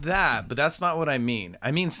have that, but that's not what I mean.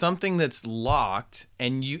 I mean something that's locked,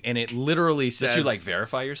 and it literally says Did you like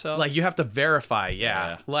verify yourself? like you have to verify, yeah.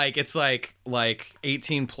 Yeah. Like it's like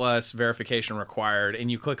 18 plus verification required,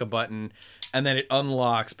 and you click a button and then it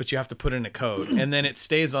unlocks, but you have to put in a code, and then it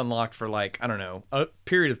stays unlocked for like, I don't know, a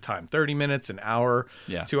period of time, 30 minutes, an hour,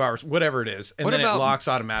 Yeah. 2 hours, whatever it is, and What then about- it locks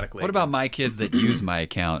automatically. what about my kids that use my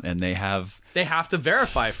account and they have They have to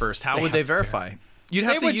verify first. How would they verify? You'd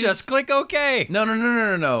have they to would use just click OK.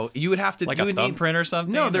 No. You would have to Like you a would need- thumbprint or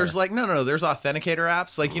something? No, there's or- like no. There's authenticator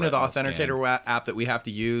apps, like you know the Retinal authenticator app that we have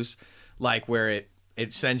to use, like where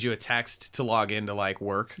it sends you a text to log into like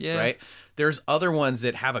work, Yeah. right? There's other ones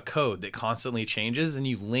that have a code that constantly changes, and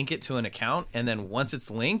you link it to an account, and then once it's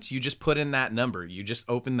linked, you just put in that number. You just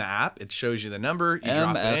open the app, it shows you the number, you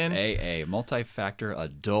drop it in. MFAA, multi-factor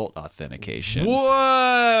adult authentication.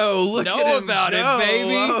 Whoa! Look Know at him about it, go.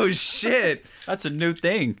 baby. Oh shit! That's a new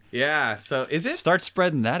thing. Yeah. So is it Start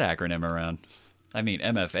spreading that acronym around. I mean,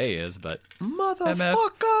 MFA is, but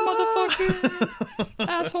motherfucker? motherfucker,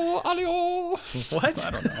 asshole, alio. What?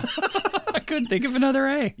 I don't know. I couldn't think of another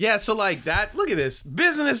A. Yeah, so like that. Look at this.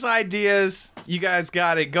 Business ideas. You guys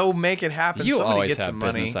got it. Go make it happen. You Somebody always get have some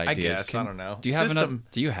money. business ideas. I guess. I don't know. Do you have System.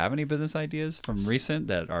 Do you have any business ideas from recent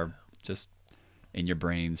that are just in your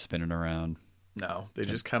brain spinning around? No, they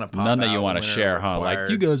just kind of pop None that you out want when to they're share, huh? Like,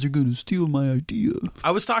 required. you guys are gonna steal my idea.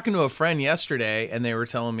 I was talking to a friend yesterday, and they were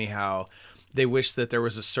telling me how they wish that there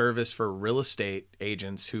was a service for real estate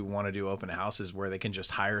agents who want to do open houses where they can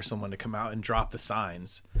just hire someone to come out and drop the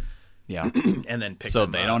signs Yeah. and then pick So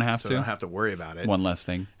them they up, don't have so to? they don't have to worry about it. One less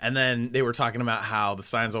thing. And then they were talking about how the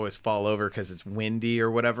signs always fall over because it's windy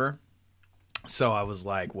or whatever. So I was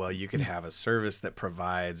like, well, you could have a service that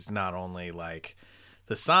provides not only like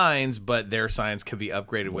the signs, but their signs could be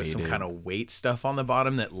upgraded with some Weighted. kind of weight stuff on the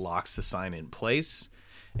bottom that locks the sign in place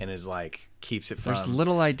and is like keeps it from There's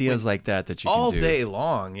little ideas like that you can do. all day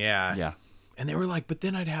long. Yeah. Yeah. And they were like, but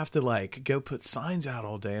then I'd have to like go put signs out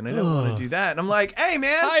all day, and I don't want to do that. And I'm like, hey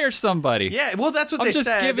man, Hire somebody. yeah, well, that's what I'm they just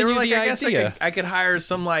said. They giving were you like, the I guess idea. I could hire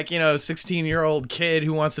some like 16-year-old kid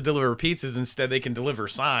who wants to deliver pizzas instead. They can deliver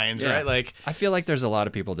signs, Yeah. right? Like, I feel like there's a lot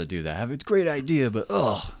of people that do that. It's a great idea, but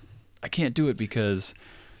I can't do it because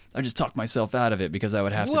I just talk myself out of it because I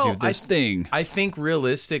would have to do this thing. I think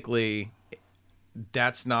realistically,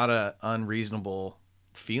 that's not a unreasonable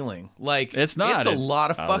feeling. Like, It's not. It's a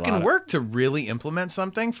lot of a fucking lot of- work to really implement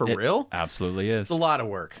something for It real. absolutely is. It's a lot of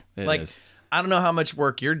work. It like, is. I don't know how much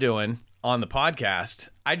work you're doing on the podcast.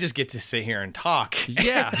 I just get to sit here and talk.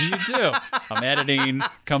 Yeah, you do. I'm editing,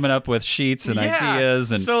 coming up with sheets and Yeah.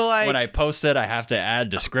 ideas, and So, like, when I post it, I have to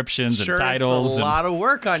add descriptions Sure, and titles. it's a lot of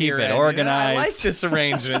work on keep your it end. organized. I like this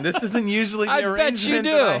arrangement. This isn't usually the I bet you arrangement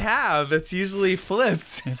do. that I have. It's usually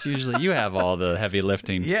flipped. It's usually you have all the heavy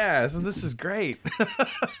lifting. Yeah, so this is great.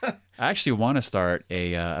 I actually want to start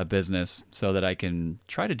a business so that I can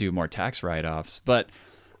try to do more tax write-offs, but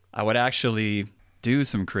I would actually do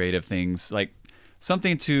some creative things, like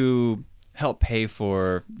something to help pay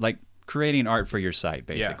for, like creating art for your site,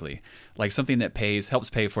 basically. Like something that helps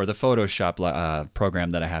pay for the Photoshop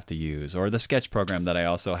program that I have to use, or the Sketch program that I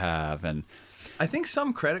also have. And I think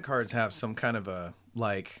some credit cards have some kind of a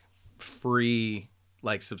like free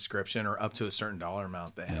like subscription or up to a certain dollar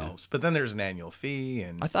amount that helps. But then there's an annual fee,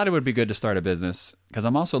 and I thought it would be good to start a business because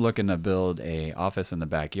I'm also looking to build a office in the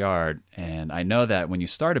backyard. And I know that when you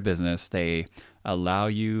start a business, they allow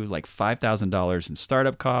you like $5,000 in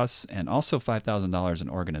startup costs and also $5,000 in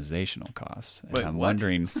organizational costs. And Wait, I'm what?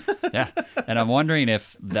 wondering, and I'm wondering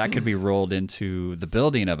if that could be rolled into the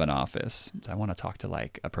building of an office. So I want to talk to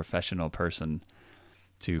like a professional person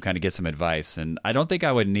to kind of get some advice. And I don't think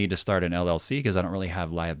I would need to start an LLC because I don't really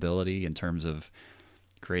have liability in terms of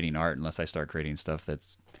creating art unless I start creating stuff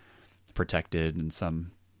that's protected in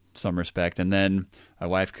some respect. And then my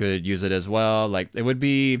wife could use it as well. Like it would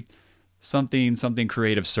be something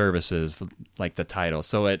creative services, like the title.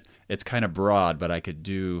 So it's kind of broad, but I could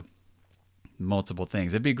do multiple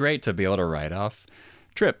things. It'd be great to be able to write off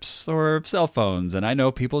trips or cell phones, and I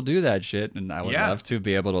know people do that shit, and I would love to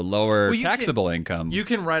be able to lower Well, taxable income. you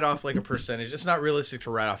can write off like a percentage. It's not realistic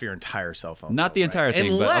to write off your entire cell phone Not bill, the entire right?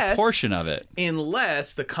 thing, but a portion of it.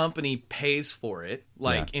 Unless the company pays for it,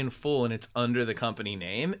 like Yeah. in full, and it's under the company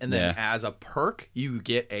name, and then Yeah. as a perk, you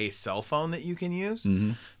get a cell phone that you can use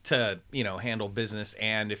Mm-hmm. to, handle business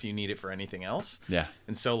and if you need it for anything else. Yeah.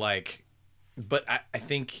 And so, like, but I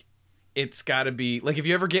think it's got to be like if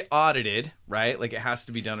you ever get audited, right? Like it has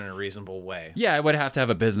to be done in a reasonable way. Yeah, I would have to have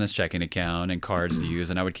a business checking account and cards to use,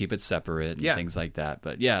 and I would keep it separate and things like that.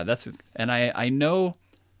 But yeah, and I know,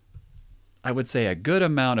 I would say a good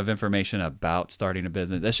amount of information about starting a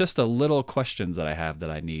business. It's just the little questions that I have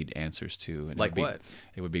that I need answers to. And Like what?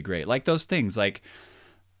 It would be great. Like those things, like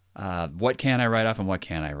what can I write off and what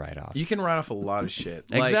can I write off? You can write off a lot of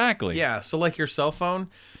shit. Like, Exactly. Yeah. So like your cell phone,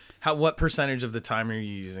 what percentage of the time are you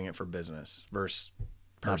using it for business versus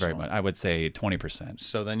personal? Not very much. I would say 20%.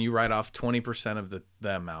 So then you write off 20% of the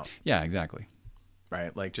amount, Yeah, exactly.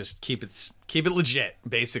 right? Like just keep it legit,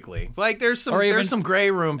 basically. Like there's Or even- some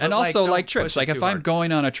gray room, but And also don't like trips. push it Like if too I'm hard.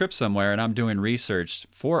 going on a trip somewhere and I'm doing research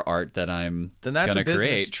for art that I'm then that's going a to business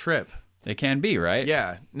create, trip. it can be, right?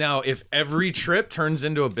 Yeah. Now, if every trip turns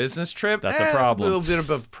into a business trip, That's a problem. A little bit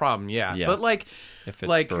of a problem, yeah. Yeah. But like, If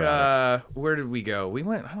it's sporadic. where did we go? We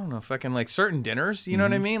went, I don't know, fucking like certain dinners. You know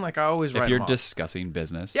what I mean? Like I always write If you're them off. discussing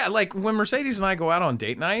business. Yeah, like when Mercedes and I go out on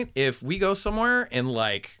date night, if we go somewhere and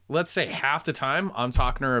like, let's say half the time I'm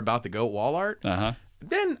talking to her about the goat wall art, Uh-huh.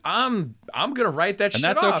 then I'm gonna write that shit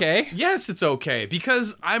that's off. okay? Yes, it's okay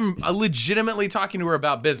because I'm legitimately talking to her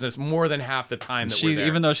about business more than half the time that we're She's there.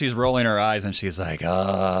 even though she's rolling her eyes and she's like,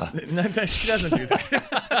 No, she doesn't do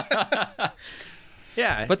that.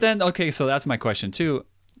 Yeah, But then, okay, so that's my question too,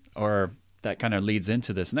 or that kind of leads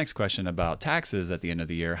into this next question about taxes at the end of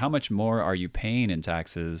the year. How much more are you paying in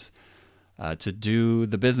taxes to do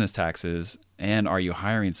the business taxes, and are you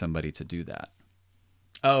hiring somebody to do that?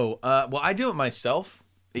 well, I do it myself.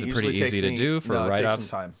 Is it usually pretty takes easy to me- do for no, it takes write-offs?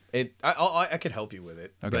 some time. I could help you with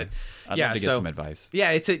it. Okay. But I'd yeah, love to get so, some advice.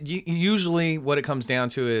 Yeah, usually what it comes down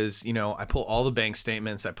to is, I pull all the bank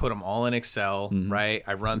statements, I put them all in Excel, Mm-hmm. right?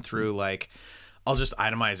 I run through like I'll just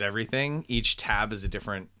itemize everything. Each tab is a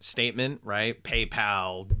different statement, right?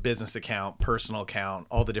 PayPal, business account, personal account,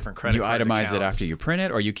 all the different credit card You itemize accounts. it after you print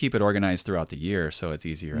it, or you keep it organized throughout the year so it's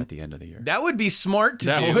easier at the end of the year? That would be smart to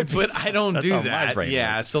That do, would be but smart. I don't That's do how my that. brain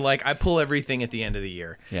Yeah, works. so like I pull everything at the end of the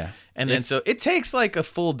year. Yeah. And then so it takes like a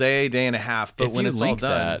full day and a half, but when it's all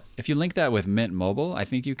done. If you link that with Mint Mobile, I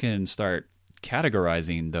think you can start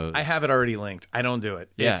categorizing those. I have it already linked. I don't do it.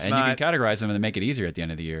 Yeah, It's and not, you can categorize them and then make it easier at the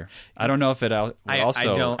end of the year. I don't know if it will I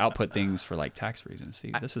also don't- output things for like tax reasons.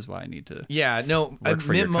 See, this is why I need to. Yeah, no, work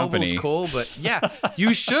for your Mint Mobile's company. cool, but yeah,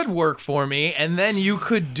 you should work for me, and then you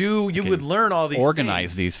would learn all these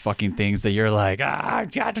Organize things. these fucking things that you're like,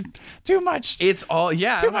 I've got too much. It's all,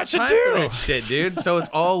 yeah, I don't much have to time for do. that shit, dude. So it's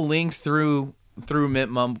all linked through Mint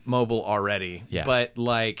Mobile already. Yeah. But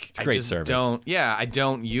like, a great I just service. I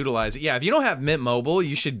don't utilize it. Yeah, if you don't have Mint Mobile,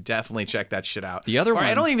 you should definitely check that shit out. The other I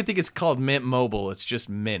one- don't even think it's called Mint Mobile. It's just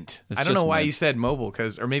Mint. It's I don't know just why Mint. you said mobile,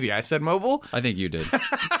 or maybe I said mobile. I think you did.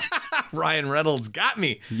 Ryan Reynolds got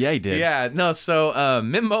me. Yeah, he did. Yeah, no, so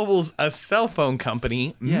Mint Mobile's a cell phone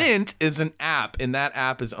company. Yeah. Mint is an app, and that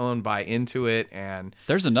app is owned by Intuit, and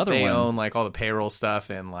There's another they one own like all the payroll stuff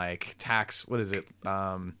and like tax. What is it?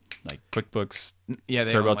 like QuickBooks Yeah,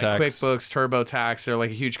 they own like TurboTax. QuickBooks, TurboTax. They're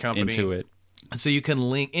like a huge company. into it. So you can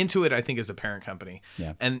link Intuit, I think, is the parent company.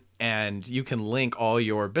 Yeah. And you can link all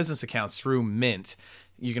your business accounts through Mint.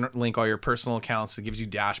 You can link all your personal accounts. It gives you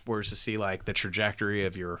dashboards to see like the trajectory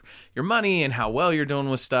of your money and how well you're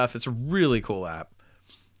doing with stuff. It's a really cool app.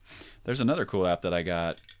 There's another cool app that I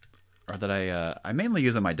got, or that I mainly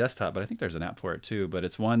use on my desktop, but I think there's an app for it too. But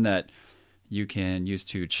it's one that you can use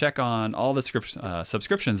to check on all the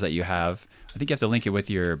subscriptions that you have. I think you have to link it with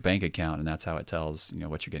your bank account, and that's how it tells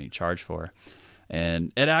what you're getting charged for.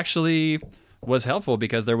 And it actually was helpful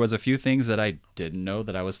because there was a few things that I didn't know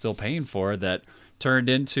that I was still paying for that turned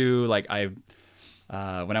into like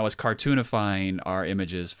when I was cartoonifying our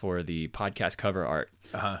images for the podcast cover art.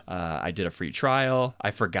 I did a free trial.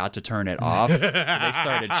 I forgot to turn it off. They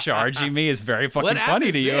started charging me. It's very fucking What app funny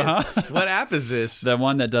is to you, this? huh? What app is this? The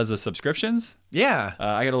one that does the subscriptions. Yeah.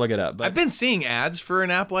 I got to look it up. But I've been seeing ads for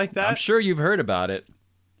an app like that. I'm sure you've heard about it.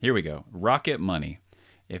 Here we go. Rocket Money.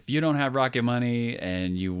 If you don't have Rocket Money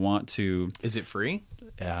and you want to, Is it free?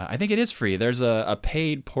 I think it is free. There's a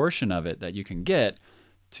paid portion of it that you can get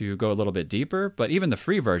to go a little bit deeper. But even the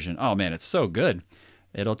free version, oh man, it's so good.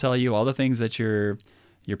 It'll tell you all the things that you're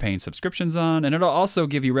paying subscriptions on, and it'll also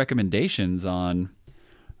give you recommendations on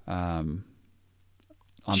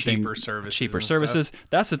Cheaper things, services cheaper and services.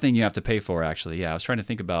 That's the thing you have to pay for, actually. Yeah, I was trying to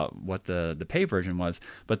think about what the pay version was,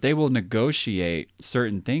 but they will negotiate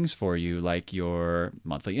certain things for you, like your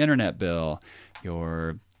monthly internet bill,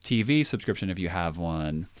 your TV subscription if you have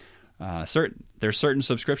one. There's certain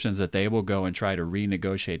subscriptions that they will go and try to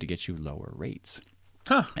renegotiate to get you lower rates.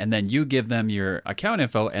 Huh. And then you give them your account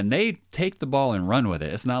info, and they take the ball and run with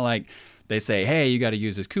it. It's not like they say, hey, you got to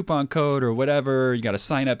use this coupon code or whatever. You got to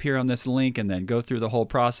sign up here on this link and then go through the whole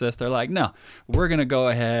process. They're like, no, we're going to go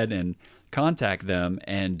ahead and contact them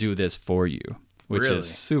and do this for you, which Really? is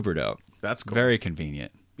super dope. That's cool. Very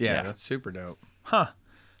convenient. Yeah, that's super dope. Huh.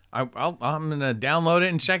 I'm going to download it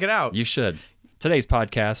and check it out. You should. Today's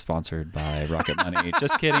podcast sponsored by Rocket Money.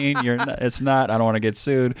 Just kidding. It's not. I don't want to get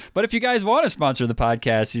sued. But if you guys want to sponsor the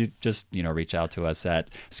podcast, you just, reach out to us at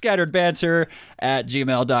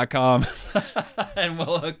scatteredbanter@gmail.com and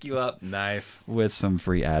we'll hook you up Nice. with some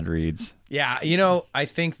free ad reads. Yeah, I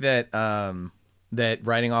think that that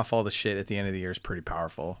writing off all the shit at the end of the year is pretty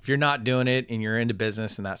powerful. If you're not doing it and you're into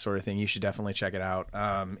business and that sort of thing, you should definitely check it out.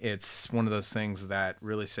 It's one of those things that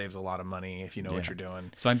really saves a lot of money if you know what you're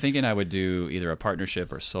doing. So I'm thinking I would do either a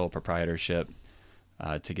partnership or sole proprietorship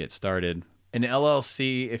to get started. An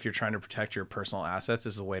LLC, if you're trying to protect your personal assets,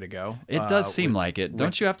 is the way to go. It does seem like it.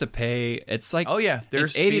 Don't you have to pay? It's like, Oh, yeah,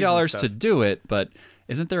 there's it's $80 fees and to stuff. do it, but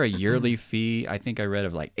isn't there a yearly fee? I think I read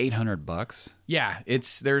of like $800. Yeah,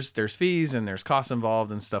 there's fees and there's costs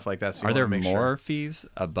involved and stuff like that. So you Are there wanna make more sure. fees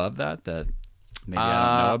above that maybe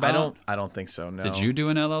I don't know about? I don't think so. No. Did you do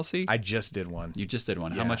an LLC? I just did one. You just did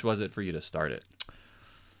one. How Yeah. much was it for you to start it?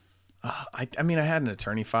 I mean, I had an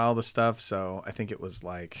attorney file the stuff, so I think it was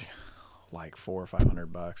like $400 or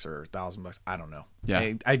 $500 or $1,000. I don't know.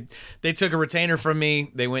 Yeah. They took a retainer from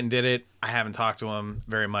me. They went and did it. I haven't talked to him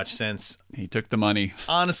very much since. He took the money.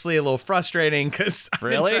 Honestly, a little frustrating because I've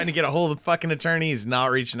been trying to get a hold of the fucking attorney. He's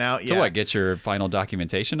not reaching out yet. So what, get your final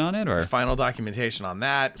documentation on it? Or final documentation on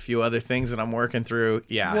that. A few other things that I'm working through.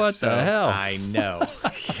 Yeah. What the hell? I know.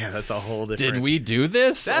 Yeah, that's a whole different... Did we do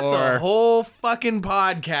this? That's a whole fucking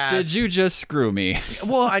podcast. Did you just screw me?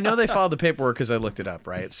 Well, I know they filed the paperwork because I looked it up,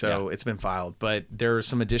 right? So it's been filed. But there are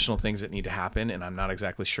some additional things that need to happen, and I'm not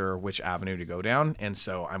exactly sure which avenue to go down. And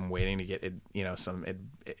so I'm waiting to get,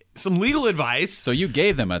 some legal advice. So you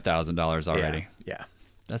gave them $1,000 already. Yeah.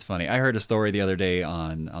 That's funny. I heard a story the other day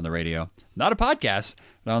on the radio. Not a podcast,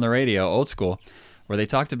 but on the radio, old school, where they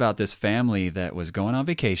talked about this family that was going on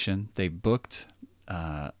vacation. They booked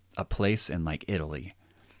a place in like Italy.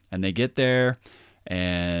 And they get there,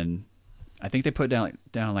 and I think they put down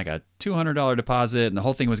like a $200 deposit, and the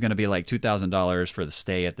whole thing was going to be like $2,000 for the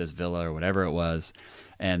stay at this villa or whatever it was.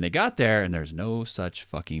 And they got there, and there's no such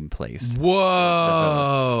fucking place.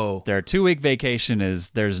 Whoa! Their 2-week vacation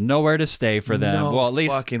there's nowhere to stay for them. No well, at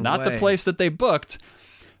least fucking not way. the place that they booked.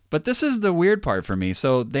 But this is the weird part for me.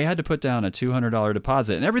 So they had to put down a $200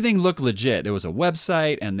 deposit, and everything looked legit. It was a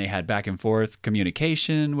website, and they had back and forth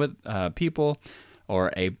communication with people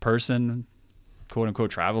or a person, quote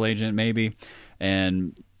unquote travel agent maybe,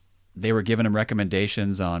 and they were giving them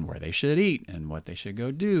recommendations on where they should eat and what they should go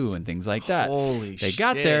do and things like that. Holy they shit.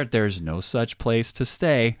 got there, there's no such place to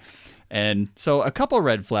stay. And so a couple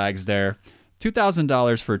red flags there.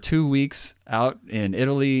 $2,000 for 2 weeks out in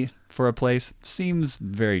Italy for a place seems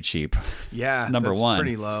very cheap. Yeah, Number that's one.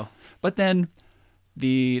 pretty low. But then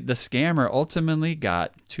the scammer ultimately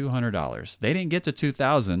got $200. They didn't get to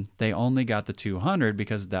 $2,000. They only got the $200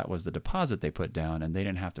 because that was the deposit they put down, and they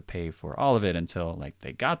didn't have to pay for all of it until like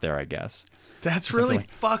they got there, I guess. That's really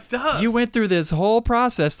fucked up. You went through this whole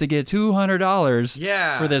process to get $200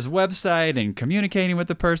 Yeah. for this website and communicating with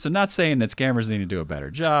the person. Not saying that scammers need to do a better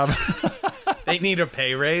job. They need a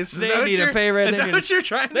pay raise. They need a pay raise. Is that what you're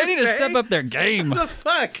trying to say? They need to step up their game. What the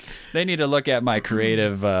fuck? They need to look at my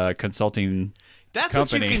creative consulting That's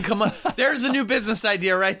company. what you can come up. There's a new business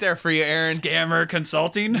idea right there for you, Aaron. Scammer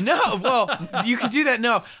consulting? No, well, you could do that.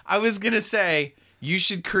 No, I was going to say you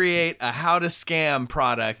should create a how to scam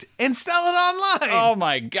product and sell it online. Oh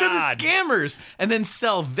my To God. the scammers, and then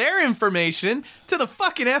sell their information to the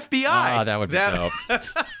fucking FBI. Ah, that would be dope.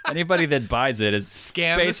 Anybody that buys it is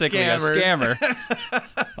Scam the basically a scammers.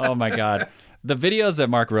 scammer. Oh my God. The videos that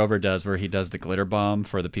Mark Rober does where he does the glitter bomb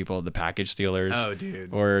for the people, the package stealers. Oh,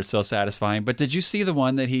 dude. Were so satisfying. But did you see the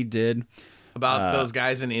one that he did? About those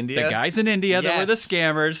guys in India? The guys in India that were the Yes.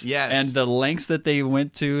 scammers. Yes. And the lengths that they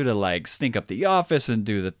went to like stink up the office and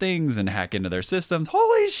do the things and hack into their systems.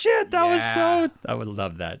 Holy shit. That was Yeah. I would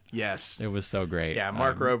love that. Yes. It was so great. Yeah,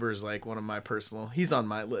 Mark Rober is like one of my personal. He's on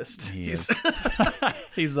my list. He's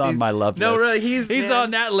on my love list. No, really, he's man,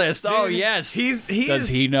 on that list. Oh dude, yes. Does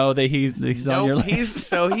he know that he's on your Nope, list?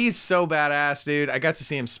 he's so badass, dude. I got to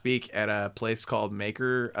see him speak at a place called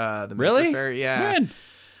Maker, the Really? Maker Fair. Yeah. When?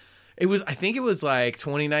 I think it was like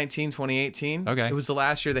 2019, 2018. Okay. It was the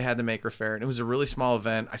last year they had the Maker Fair, and it was a really small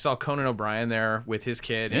event. I saw Conan O'Brien there with his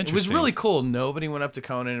kid. It was Interesting. really cool. Nobody went up to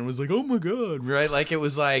Conan and was like, "Oh my god," right? Like it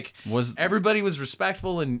was like everybody was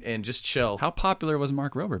respectful and just chill. How popular was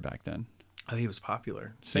Mark Rober back then? Oh, he was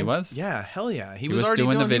popular. He was? Yeah, hell yeah. He was already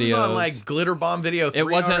doing the He was on videos. like Glitter Bomb Video 3 It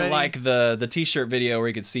wasn't already. like the T-shirt video where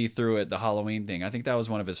you could see through it, the Halloween thing. I think that was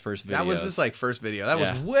one of his first videos. That was his like first video. That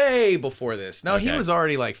Yeah. was way before this. No, he Okay. was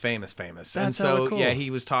already like famous. And That's so hella cool. yeah, he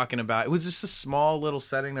was talking about it was just a small little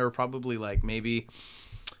setting. There were probably like maybe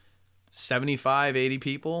 75, 80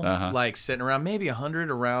 people like sitting around, maybe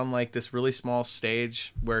 100 around like this really small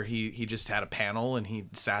stage where he just had a panel and he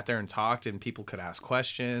sat there and talked and people could ask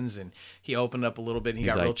questions, and he opened up a little bit and he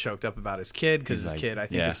got real choked up about his kid because his kid I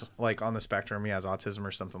think is like on the spectrum. He has autism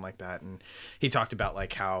or something like that, and he talked about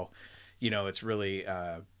like how it's really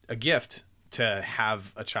a gift to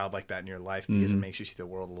have a child like that in your life because it makes you see the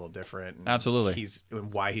world a little different. And Absolutely.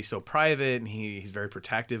 why he's so private, and he's very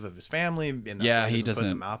protective of his family, and that's why he he doesn't doesn't put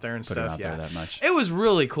them out there and put stuff. it out there that much. It was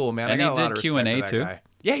really cool, man. And I he got a lot did of Q&A respect for that too? guy.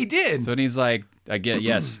 Yeah, he did. So he's like, again,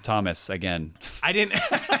 yes, Thomas, again. I didn't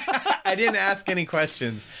I didn't ask any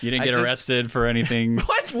questions. You didn't get arrested for anything.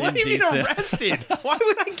 What do you mean indecent? arrested? Why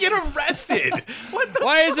would I get arrested? What the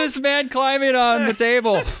Why is this man climbing on the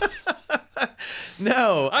table?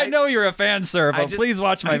 No. I know you're a fan, sir, but please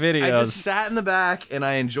watch my videos. I just sat in the back and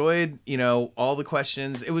I enjoyed, all the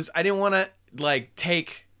questions. I didn't want to like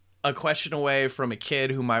take a question away from a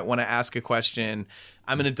kid who might want to ask a question.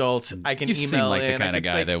 I'm an adult. I can You email seem like in. the kind of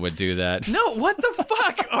guy that would do that. No, what the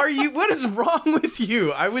fuck are you? What is wrong with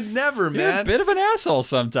you? I would never, You're man. a bit of an asshole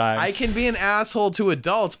sometimes. I can be an asshole to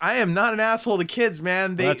adults. I am not an asshole to kids,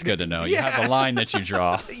 man. Well, that's good to know. You have a line that you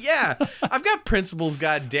draw. Yeah, I've got principles.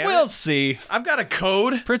 Goddamn. We'll see. I've got a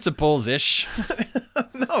code. Principles ish.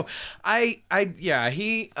 No, yeah.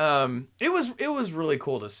 He, it was really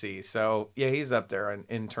cool to see. So yeah, he's up there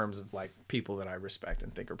in terms of like people that I respect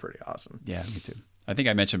and think are pretty awesome. Yeah, me too. I think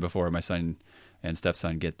I mentioned before my son and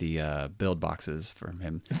stepson get the build boxes from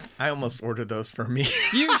him. I almost ordered those for me.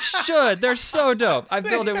 You should. They're so dope. I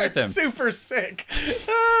built it with him. Super sick.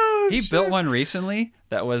 Oh, He shit. built one recently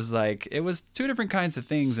that was like, it was two different kinds of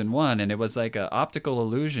things in one, and it was like an optical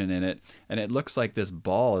illusion in it, and it looks like this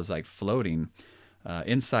ball is like floating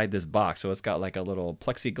inside this box. So it's got like a little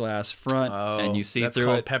plexiglass front, and you see that's through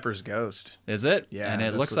called it. Pepper's Ghost. Is it? Yeah, And it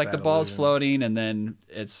that's looks what like the that ball's illusion- floating, and then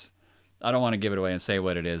it's, I don't want to give it away and say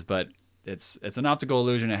what it is, but it's an optical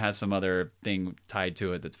illusion. It has some other thing tied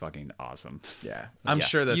to it that's fucking awesome. Yeah, I'm Yeah.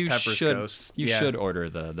 sure that's You Pepper's should- Ghost. You Yeah. should order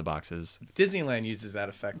the boxes. Disneyland uses that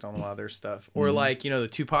effect on a lot of their stuff, or like the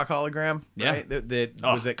Tupac hologram. Yeah. Right? That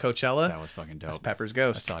was at Coachella. That was fucking dope. That's Pepper's I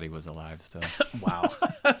Ghost. thought he was alive still. Wow,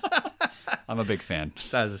 I'm a big fan.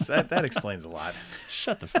 that explains a lot.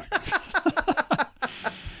 Shut the fuck up.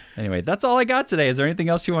 Anyway, that's all I got today. Is there anything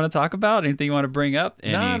else you want to talk about? Anything you want to bring up?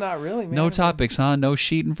 No, not really, man. No topics, huh? No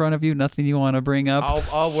sheet in front of you? Nothing you want to bring up?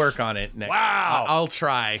 I'll work on it next. Wow. I'll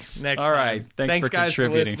try next. All time. right. Thanks for guys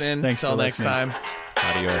contributing. for listening. Thanks Until for next listening.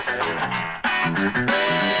 time. Adios.